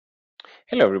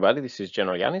Hello everybody, this is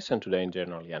General Yanis, and today in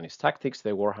General Yanis Tactics,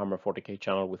 the Warhammer 40k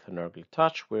channel with an early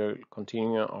touch, we're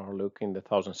continuing our look in the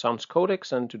Thousand Suns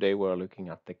Codex, and today we're looking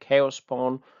at the Chaos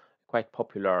Spawn, quite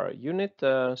popular unit,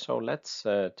 so let's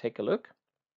take a look.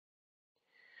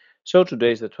 So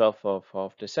today is the 12th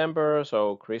of December,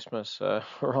 so Christmas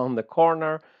around the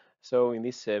corner. So in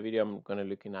this video I'm going to be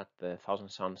looking at the Thousand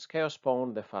Suns Chaos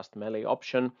Spawn, the fast melee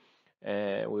option.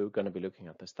 We're going to be looking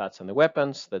at the stats and the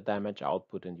weapons, the damage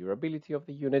output and durability of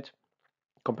the unit,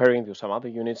 comparing to some other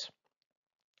units,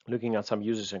 looking at some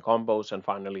uses and combos, and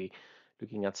finally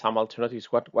looking at some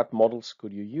alternatives. What models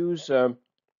could you use?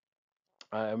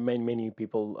 Many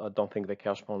people don't think the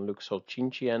Chaos Spawn looks so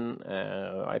Chinchian.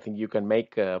 I think you can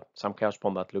make some Chaos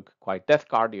Spawn that look quite Death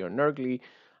Guardy or Nurgly.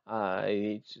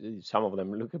 Some of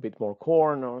them look a bit more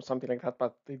Khorne or something like that,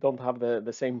 but they don't have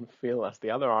the same feel as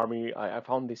the other army. I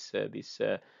found this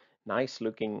nice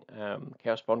looking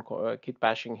Chaos Spawn kit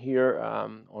bashing here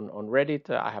on Reddit.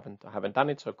 I haven't done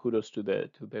it, so kudos to the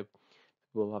people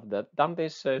who have done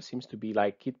this. Seems to be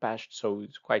like kit bashed, so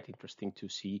it's quite interesting to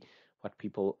see what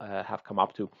people have come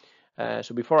up to.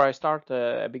 So before I start,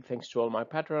 a big thanks to all my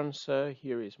patrons.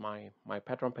 Here is my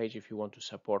patron page if you want to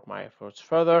support my efforts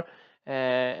further.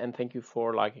 And thank you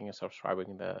for liking and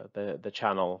subscribing the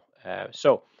channel.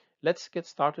 So let's get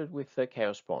started with the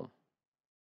Chaos Spawn.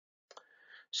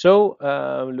 So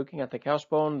looking at the Chaos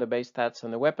Spawn, the base stats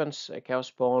and the weapons, Chaos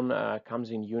Spawn comes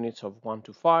in units of 1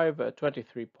 to 5,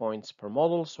 23 points per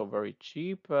model, so very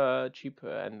cheap, and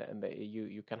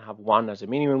you can have one as a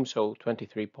minimum, so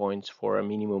 23 points for a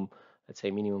minimum, let's say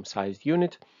minimum sized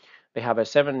unit. They have a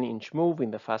 7-inch move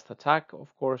in the fast attack, of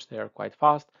course, they are quite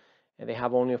fast. And they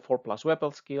have only a 4+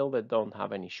 weapon skill, they don't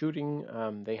have any shooting.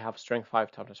 They have strength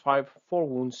 5 times 5, 4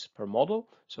 wounds per model,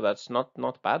 so that's not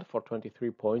bad. For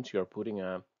 23 points, you're putting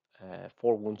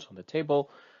 4 wounds on the table.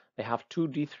 They have 2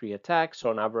 D3 attacks, so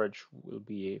on average will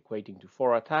be equating to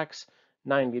 4 attacks,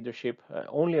 9 leadership,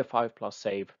 only a 5+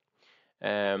 save.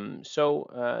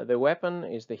 The weapon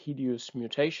is the Hideous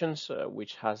Mutations,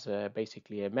 which has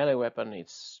basically a melee weapon.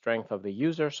 It's strength of the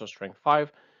user, so strength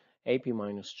 5, AP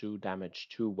 -2, damage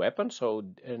 2 weapon. So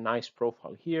a nice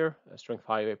profile here, strength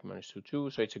 5, AP -2,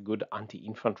 2. So it's a good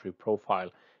anti-infantry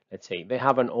profile, let's say. They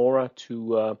have an aura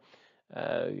to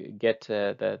get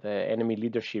the enemy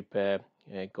leadership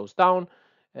goes down.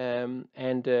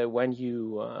 When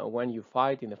you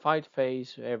fight in the fight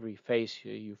phase, every phase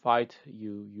you fight,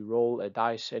 you roll a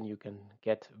dice and you can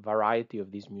get variety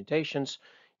of these mutations.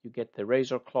 You get the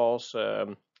razor claws.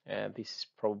 This is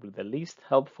probably the least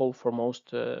helpful for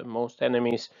most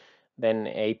enemies. Then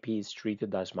AP is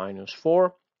treated as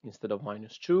 -4 instead of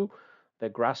 -2. The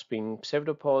grasping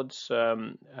pseudopods,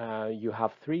 you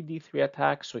have 3 D3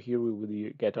 attacks, so here we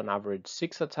would get on average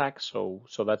 6 attacks,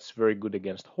 so that's very good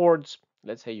against hordes.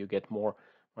 Let's say you get more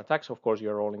attacks. Of course,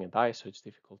 you're rolling a dice, so it's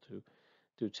difficult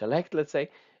to select, let's say.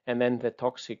 And then the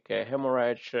toxic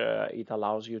hemorrhage, it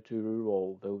allows you to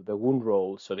reroll the wound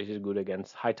roll, so this is good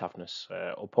against high toughness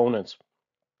opponents.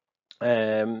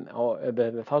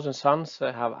 The Thousand Suns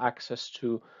have access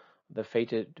to the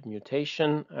Fated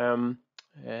Mutation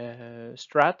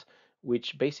strat,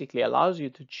 which basically allows you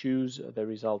to choose the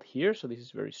result here. So this is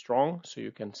very strong. So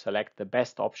you can select the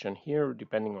best option here,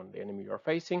 depending on the enemy you're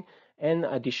facing. And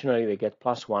additionally, they get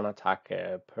 +1 attack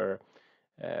per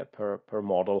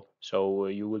model. So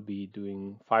you will be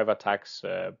doing 5 attacks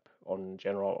on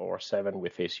general, or 7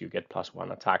 with this. You get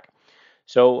 +1 attack.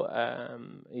 So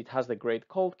it has the Great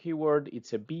Cold keyword.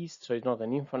 It's a beast, so it's not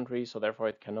an infantry, so therefore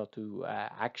it cannot do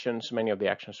actions. Many of the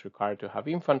actions required to have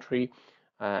infantry,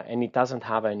 and it doesn't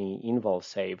have any invul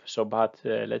save. So, but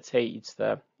let's say it's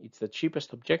the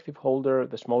cheapest objective holder,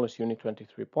 the smallest unit,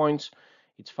 23 points.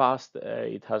 It's fast.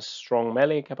 It has strong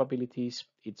melee capabilities.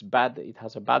 It's bad. It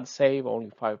has a bad save, only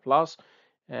 5+.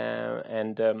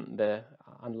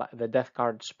 The Death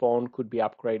Guard spawn could be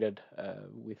upgraded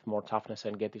with more toughness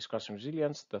and get discussion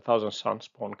resilience. The Thousand Sun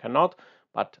spawn cannot,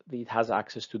 but it has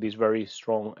access to this very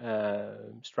strong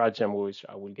stratagem, which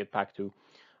I will get back to.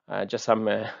 Just some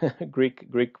Greek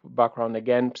background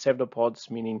again.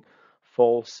 Pseudopods meaning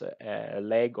false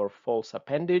leg or false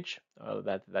appendage.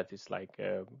 That is like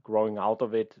growing out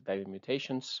of it. There are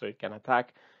mutations, so it can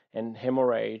attack. And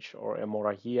hemorrhage or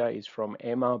hemorrhagia is from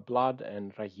ema, blood,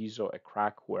 and ragizo, a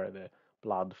crack where the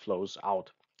blood flows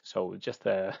out. So just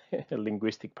a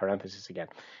linguistic parenthesis again.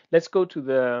 Let's go to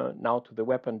now to the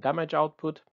weapon damage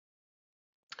output.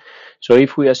 So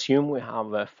if we assume we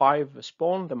have 5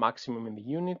 spawn, the maximum in the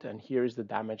unit, and here is the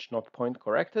damage not point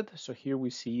corrected. So here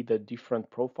we see the different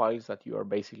profiles that you are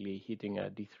basically hitting a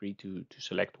D3 to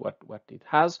select what it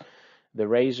has. The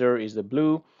razor is the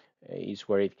blue, is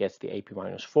where it gets the AP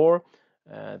 -4.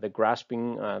 The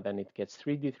grasping, then it gets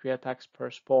 3d3 attacks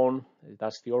per spawn.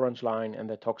 That's the orange line, and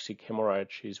the toxic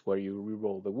hemorrhage is where you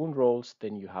reroll the wound rolls.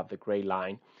 Then you have the gray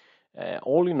line.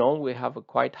 All in all, we have a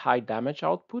quite high damage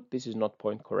output. This is not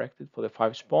point corrected for the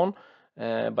 5 spawn,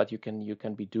 but you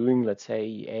can be doing, let's say,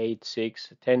 8,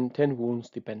 6, 10 wounds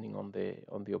depending on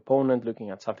the opponent.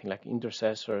 Looking at something like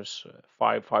intercessors,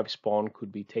 5 spawn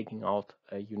could be taking out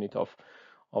a unit of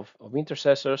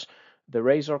intercessors. The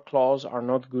razor claws are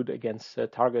not good against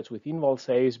targets with invul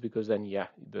saves, because then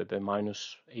the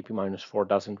minus AP -4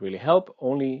 doesn't really help.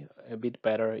 Only a bit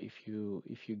better if you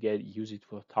use it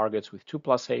for targets with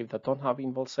 2+ save that don't have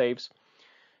invul saves.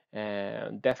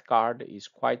 Death Guard is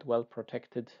quite well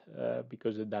protected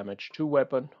because the damage 2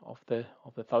 weapon of the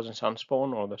Thousand Sun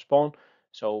spawn, or the spawn,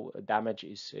 so damage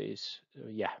is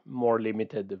more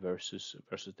limited versus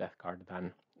Death Guard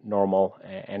than normal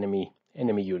enemy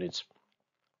units.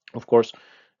 Of course,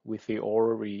 with the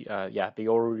orrery, the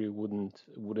orrery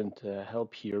wouldn't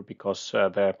help here, because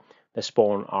the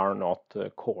spawn are not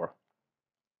core.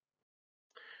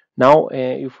 Now,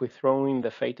 if we throw in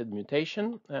the Fated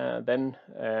Mutation, then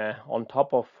on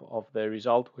top of the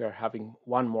result, we are having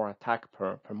 1 more attack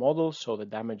per model, so the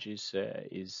damage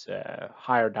is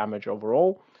higher damage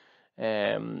overall.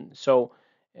 So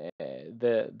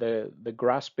the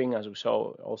grasping, as we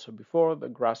saw also before, the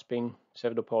grasping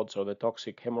pseudopods or the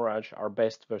toxic hemorrhage are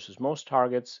best versus most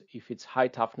targets. If it's high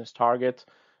toughness target,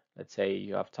 let's say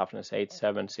you have toughness 8,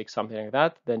 7, 6, something like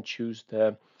that, then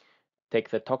take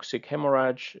the toxic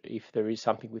hemorrhage. If there is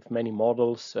something with many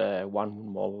models,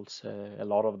 1 models, a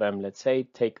lot of them, let's say,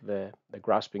 take the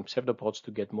grasping pseudopods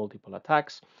to get multiple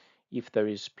attacks. If there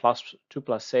is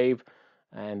 +2+ save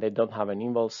and they don't have an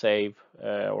invul save,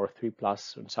 or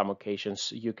 3+ on some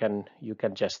occasions, you can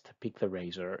just pick the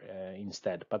razor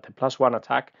instead. But the +1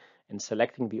 attack and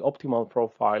selecting the optimal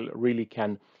profile really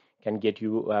can get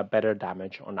you better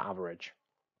damage on average.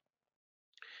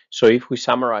 So if we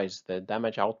summarize the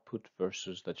damage output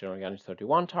versus the General Unit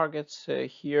 31 targets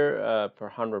here per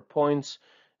 100 points,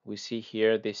 we see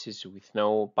here this is with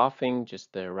no buffing,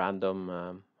 just the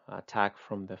random attack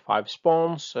from the 5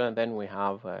 spawns. And then we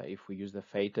have, if we use the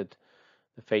Fated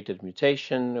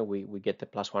Mutation, we get the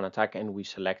 +1 attack, and we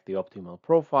select the optimal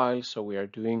profile. So we are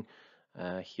doing,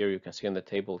 here you can see on the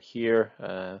table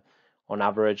here, on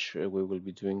average, we will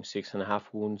be doing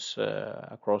 6.5 wounds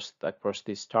across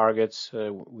these targets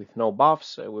with no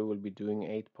buffs. We will be doing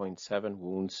 8.7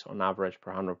 wounds on average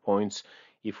per 100 points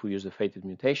if we use the Fated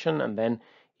Mutation. And then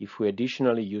if we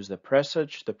additionally use the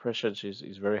Presage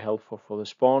is very helpful for the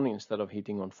spawn. Instead of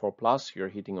hitting on 4+, you're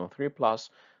hitting on 3+.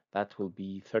 That will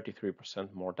be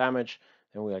 33% more damage.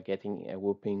 Then we are getting a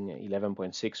whooping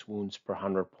 11.6 wounds per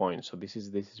 100 points. So this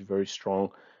is very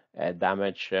strong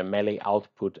damage melee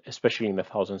output, especially in the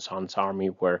Thousand Suns army,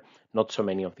 where not so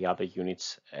many of the other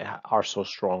units are so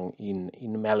strong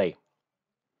in melee.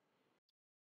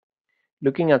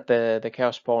 Looking at the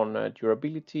Chaos Spawn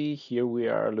durability, here we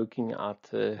are looking at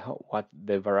what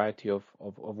the variety of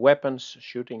weapons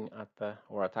shooting at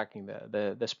or attacking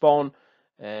the spawn.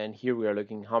 And here we are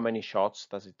looking how many shots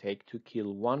does it take to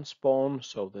kill 1 spawn.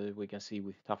 So we can see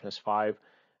with toughness 5,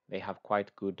 they have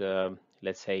quite good,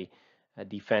 let's say,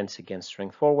 defense against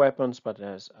strength 4 weapons. But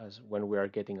as when we are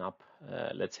getting up,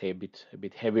 let's say a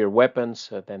bit heavier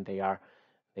weapons, then they are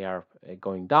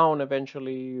going down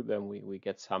eventually. Then we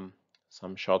get some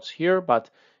shots here, but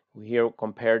here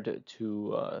compared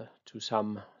to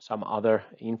some other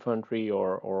infantry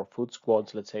or foot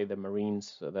squads, let's say the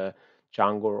Marines, the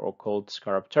Django or Cold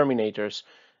Scarab Terminators,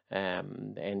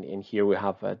 and here we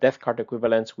have death card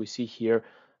equivalents. We see here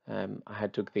I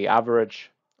had took the average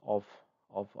of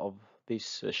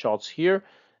these shots here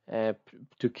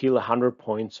to kill 100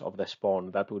 points of the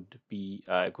spawn. That would be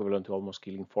equivalent to almost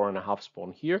killing 4.5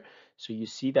 spawn here. So you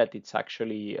see that it's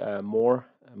actually more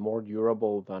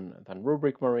durable than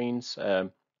Rubric Marines,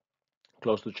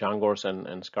 close to Changors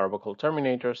and Scarborough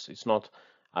Terminators. It's not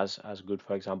as good,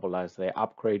 for example, as the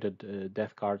upgraded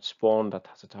Death Guard spawn that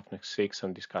has a toughness 6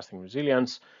 and disgusting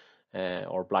resilience,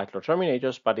 or Blightlord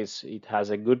Terminators, but it has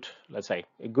a good, let's say,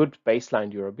 a good baseline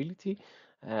durability.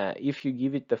 If you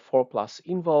give it the 4+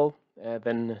 invul,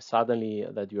 then suddenly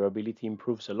the durability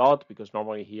improves a lot, because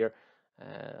normally here,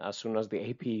 as soon as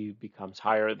the AP becomes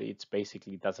higher, it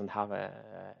basically doesn't have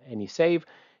any save.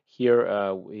 Here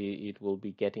it will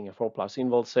be getting a 4+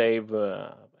 invul save,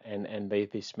 and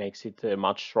this makes it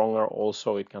much stronger.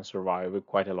 Also, it can survive with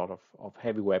quite a lot of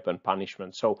heavy weapon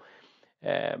punishment. So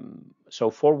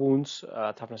 4 wounds,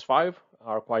 toughness 5,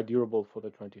 are quite durable for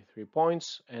the 23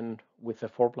 points, and with the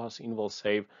 4+ invul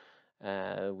save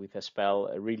with a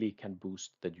spell, really can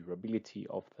boost the durability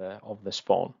of the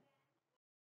spawn.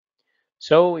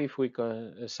 So if we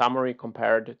summary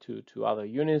compared to other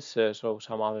units, so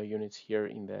some other units here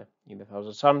in the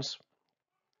Thousand Suns.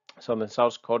 So in the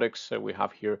South Codex, we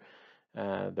have here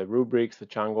the rubrics, the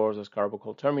Changors, the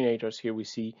Scarbocol Terminators. Here we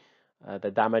see the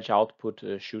damage output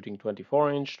shooting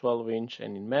 24-inch, 12-inch,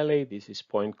 and in melee, this is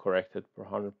point corrected per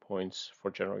 100 points for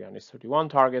General Yanis 31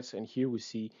 targets. And here we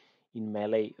see in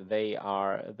melee, they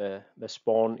are the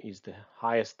spawn is the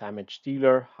highest damage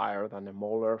dealer, higher than a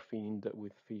Mauler Fiend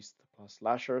with Feast plus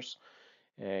Slashers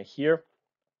here.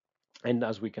 And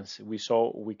as we can see,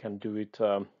 we can do it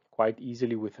quite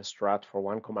easily with a strat for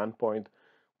one command point.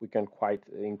 We can quite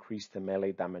increase the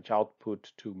melee damage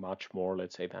output to much more,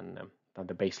 let's say, than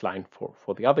the baseline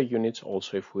for the other units.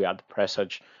 Also, if we add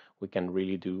Presage, we can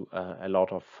really do a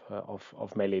lot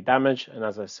of melee damage. And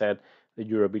as I said, the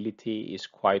durability is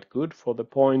quite good for the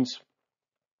points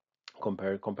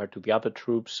compared to the other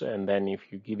troops. And then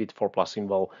if you give it 4+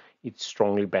 invul, it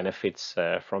strongly benefits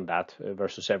from that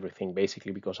versus everything,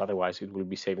 basically, because otherwise it will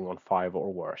be saving on 5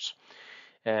 or worse.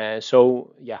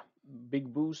 So yeah,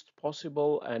 big boost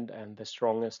possible, and the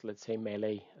strongest, let's say,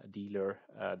 melee dealer,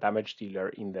 damage dealer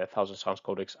in the Thousand Suns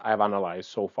Codex I've analyzed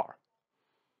so far.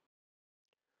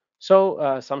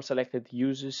 So some selected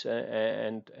uses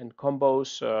and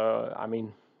combos. I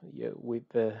mean, with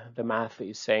the math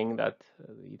is saying that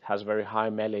it has very high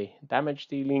melee damage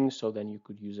dealing. So then you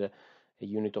could use a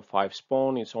unit of 5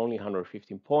 spawn. It's only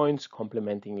 115 points,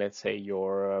 complementing, let's say,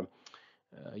 your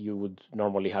you would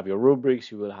normally have your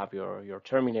rubrics, you will have your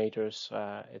terminators,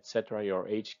 etc., your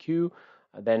HQ.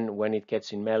 Then when it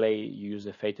gets in melee, you use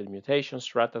the Fated Mutations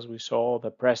strat, as we saw,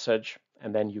 the Presage,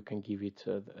 and then you can give it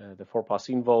the 4+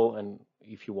 invul, and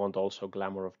if you want also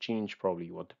Glamour of Change, probably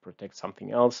you want to protect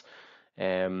something else.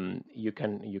 You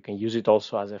can use it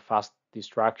also as a fast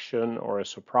distraction or a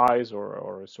surprise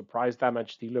or a surprise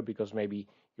damage dealer, because maybe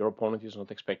your opponent is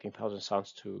not expecting Thousand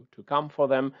Suns to come for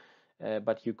them.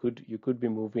 But you could be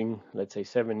moving, let's say,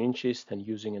 7 inches, then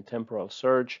using a temporal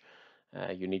surge.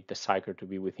 You need the psyker to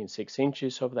be within 6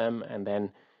 inches of them, and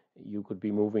then you could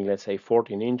be moving, let's say,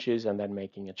 14 inches and then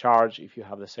making a charge. If you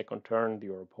have the second turn,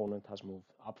 your opponent has moved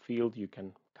upfield, you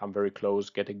can come very close,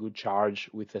 get a good charge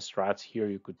with the strats here.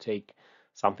 You could take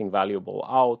something valuable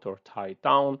out or tie it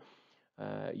down.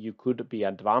 You could be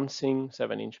advancing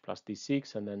 7-inch plus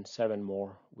d6 and then 7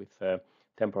 more with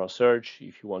temporal surge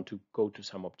if you want to go to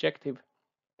some objective.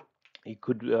 It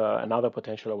could another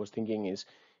potential I was thinking is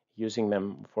using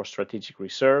them for strategic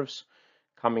reserves,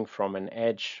 coming from an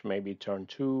edge, maybe turn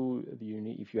 2.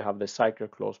 If you have the psyker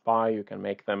close by, you can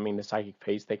make them in the psychic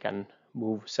phase. They can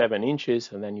move 7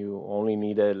 inches, and then you only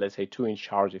need a, let's say, 2-inch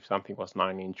charge if something was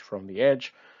 9-inch from the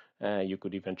edge. You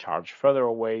could even charge further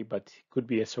away, but it could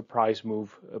be a surprise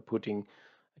move, putting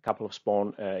a couple of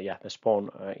spawn, the spawn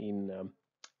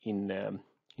in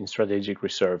strategic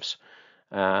reserves.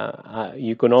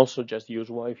 You can also just use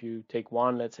one. If you take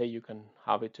one, let's say, you can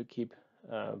have it to keep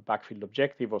backfield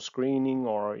objective or screening,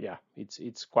 or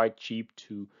it's quite cheap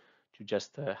to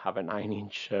just have a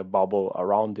 9-inch bubble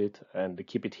around it and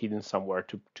keep it hidden somewhere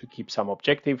to keep some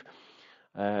objective.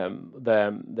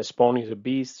 The spawn is a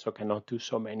beast, so cannot do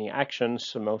so many actions.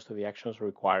 So most of the actions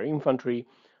require infantry.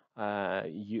 A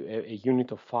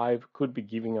unit of 5 could be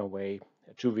giving away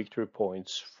 2 victory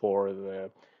points for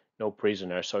the no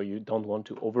prisoner, so you don't want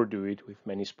to overdo it with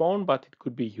many spawn, but it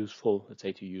could be useful, let's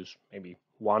say, to use maybe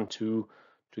 1, 2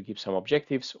 to keep some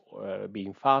objectives,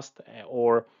 being fast,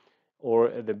 or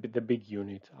the big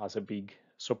unit as a big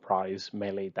surprise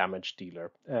melee damage dealer.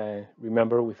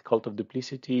 Remember, with Cult of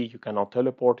Duplicity, you cannot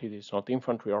teleport. It is not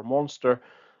infantry or monster,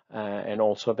 and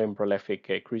also the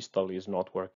prolific crystal is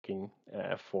not working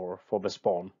for the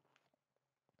spawn.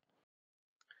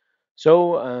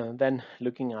 So then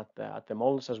looking at the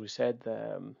models, as we said,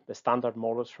 the standard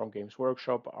models from Games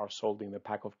Workshop are sold in the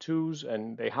pack of 2s,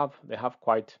 and they have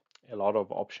quite a lot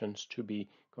of options to be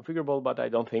configurable, but I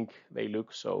don't think they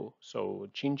look so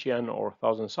Chinchian or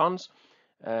Thousand Suns.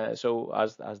 So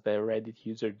as the Reddit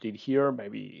user did here,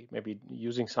 maybe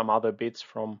using some other bits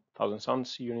from Thousand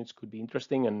Suns units could be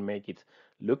interesting and make it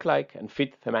look like and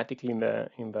fit thematically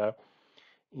in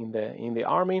the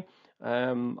army.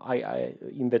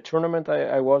 In the tournament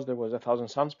there was a Thousand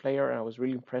Suns player, and I was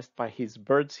really impressed by his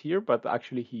birds here. But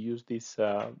actually, he used these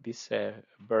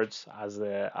birds as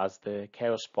the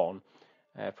chaos spawn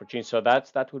for change. So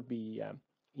that would be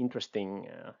interesting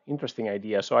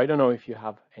idea. So I don't know if you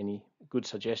have any good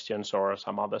suggestions or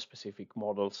some other specific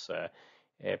models.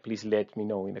 Please let me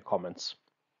know in the comments.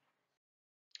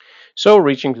 So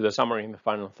reaching to the summary and the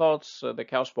final thoughts, the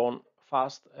chaos spawn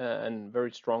fast and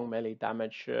very strong melee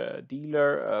damage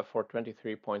dealer for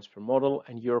 23 points per model,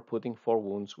 and you're putting 4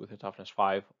 wounds with a toughness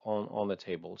 5 on the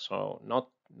table. So not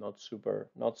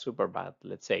super bad,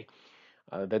 let's say.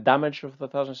 The damage of the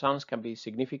Thousand Suns can be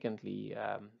significantly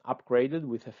upgraded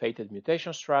with a Fated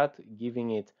Mutation strat,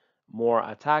 giving it more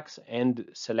attacks and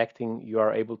selecting. You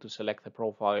are able to select the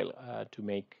profile to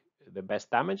make the best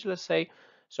damage, let's say.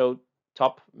 So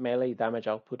top melee damage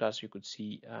output, as you could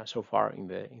see so far in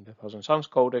the Thousand Suns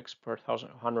Codex per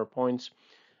 100 points.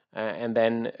 And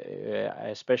then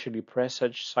especially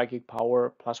Presage Psychic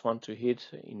Power +1 to hit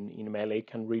in melee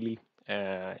can really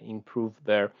improve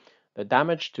the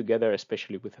damage together,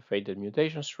 especially with the Fated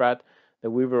Mutation strat. The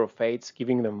Weaver of Fates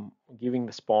giving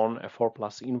the spawn a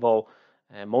 4+ invul.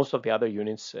 Most of the other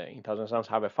units in Thousand Suns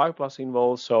have a 5+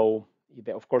 invul, so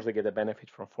of course they get a benefit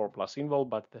from 4+ invul,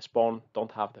 but the spawn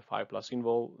don't have the 5+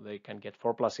 invul. They can get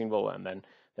 4+ invul, and then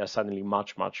they're suddenly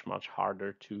much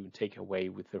harder to take away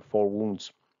with their 4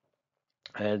 wounds.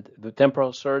 And the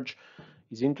Temporal Surge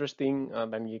is interesting.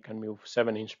 Then you can move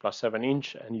 7-inch plus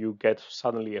 7-inch, and you get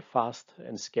suddenly a fast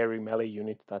and scary melee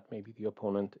unit that maybe the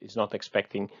opponent is not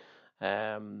expecting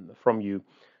from you.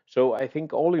 So I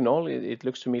think all in all, it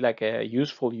looks to me like a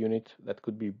useful unit that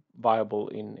could be viable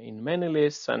in many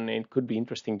lists, and it could be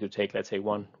interesting to take, let's say,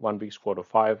 one big squad of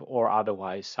 5, or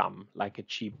otherwise some like a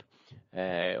cheap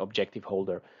objective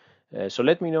holder. So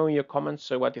let me know in your comments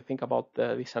what you think about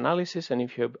this analysis, and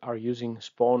if you are using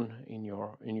Spawn in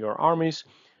your armies.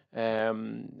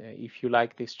 If you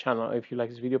like this channel, if you like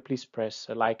this video, please press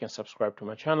like and subscribe to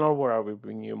my channel, where I will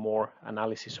bring you more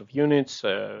analysis of units,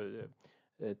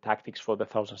 tactics for the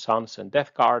Thousand Suns and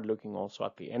Death Guard, looking also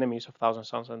at the enemies of Thousand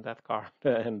Suns and Death Guard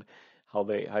and how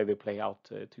they play out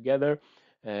together.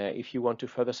 If you want to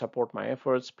further support my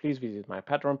efforts, please visit my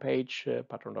Patreon page,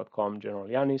 patreon.com General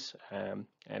Yanis,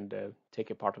 and take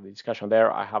a part of the discussion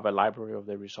there. I have a library of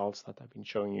the results that I've been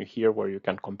showing you here, where you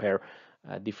can compare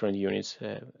different units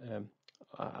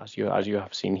as you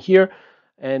have seen here.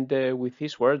 And with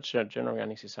these words, General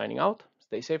Yanis is signing out.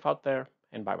 Stay safe out there,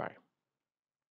 and bye-bye.